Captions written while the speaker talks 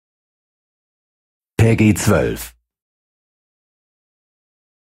PG 12.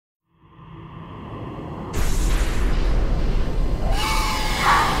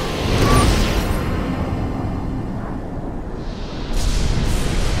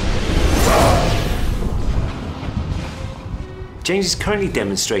 James is currently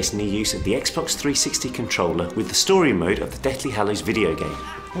demonstrating the use of the Xbox 360 controller with the story mode of the Deathly Hallows video game.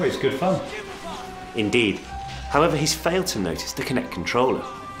 Oh, it's good fun. Indeed. However, he's failed to notice the Kinect controller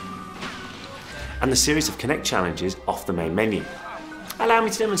and the series of Kinect challenges off the main menu. Allow me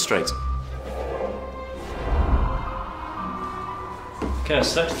to demonstrate. Okay, I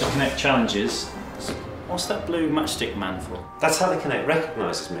selected the Kinect challenges. What's that blue matchstick man for? That's how the Kinect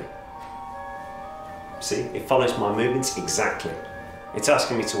recognises me. See, it follows my movements exactly. It's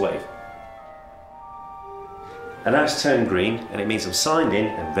asking me to wave. And now it's turned green, and it means I'm signed in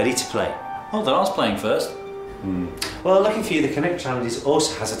and ready to play. Oh, then I was playing first. Well, lucky for you, the Kinect Challenges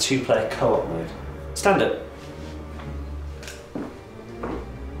also has a two-player co-op mode. Stand up.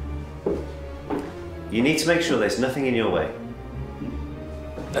 You need to make sure there's nothing in your way.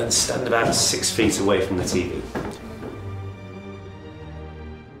 And stand about 6 feet away from the TV.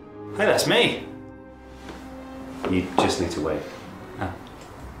 Hey, that's me. You just need to wait.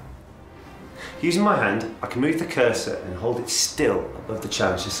 Using my hand, I can move the cursor and hold it still above the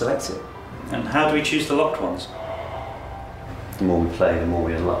challenge to select it. And how do we choose the locked ones? The more we play, the more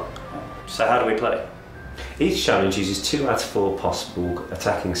we unlock. So how do we play? Each challenge uses 2 out of 4 possible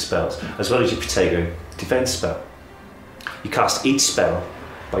attacking spells, as well as your Protego defense spell. You cast each spell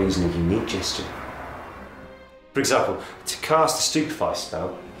by using a unique gesture. For example, to cast the Stupefy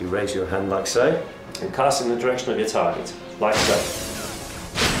spell, you raise your hand like so, and cast in the direction of your target, like so.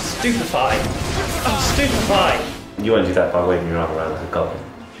 Stupefy! Oh, stupefy! You won't do that by waving your arm around like a goblin.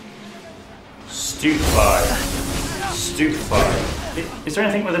 Stupefy. Stupefy. Is there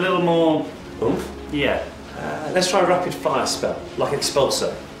anything with a little more oomph? Yeah. Let's try a rapid fire spell, like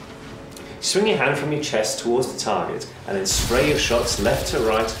Expulsor. Swing your hand from your chest towards the target, and then spray your shots left to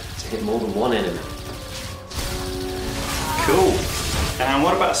right to hit more than one enemy. Cool. And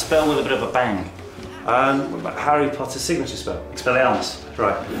what about a spell with a bit of a bang? What about Harry Potter's signature spell? Expelliarmus.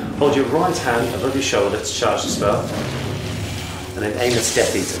 Right. Hold your right hand above your shoulder to charge the spell, and then aim at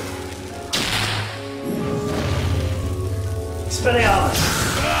Death Eater. Expelliarmus!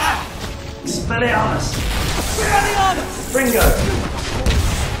 Expelliarmus! Expelliarmus! Fringo!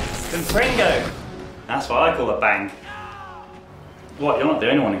 Confringo! That's what I call a bang. What, you're not the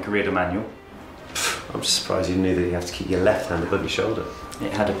only one who can read a manual. I'm just surprised you knew that you have to keep your left hand above your shoulder.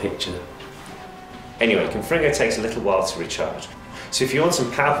 It had a picture. Anyway, Confringo takes a little while to recharge. So if you want some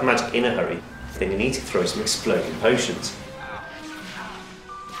powerful magic in a hurry, then you need to throw some exploding potions.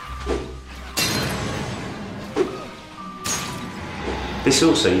 This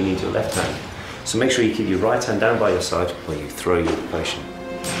also you need your left hand. So make sure you keep your right hand down by your side while you throw your potion.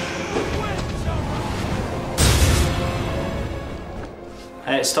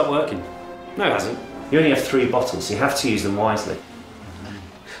 It stopped working. No, it hasn't. You only have 3 bottles, so you have to use them wisely.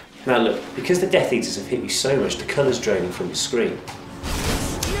 Now look, because the Death Eaters have hit you so much, the colour's draining from your screen.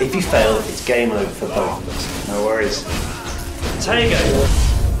 If you fail, it's game over for both of us. No worries.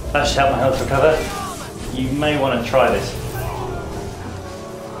 Tego! That should help my health recover. You may want to try this.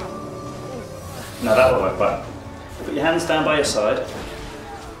 No, that will work well. Put your hands down by your side,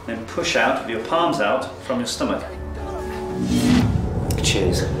 then push out with your palms out from your stomach.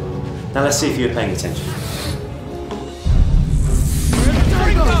 Cheers. Now let's see if you're paying attention.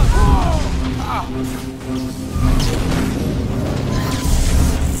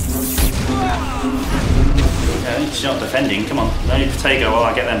 Yeah, she's not defending, come on. No need for Tego while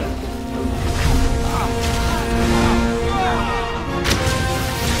I get them.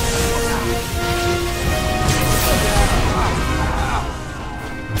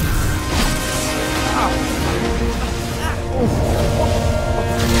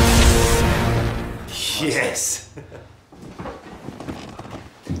 Yes!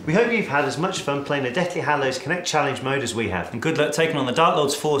 We hope you've had as much fun playing the Deathly Hallows Kinect Challenge mode as we have. And good luck taking on the Dark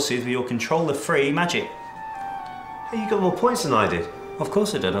Lord's forces with your controller-free magic. Hey, you got more points than I did. Of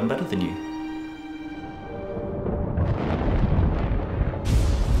course I did, I'm better than you.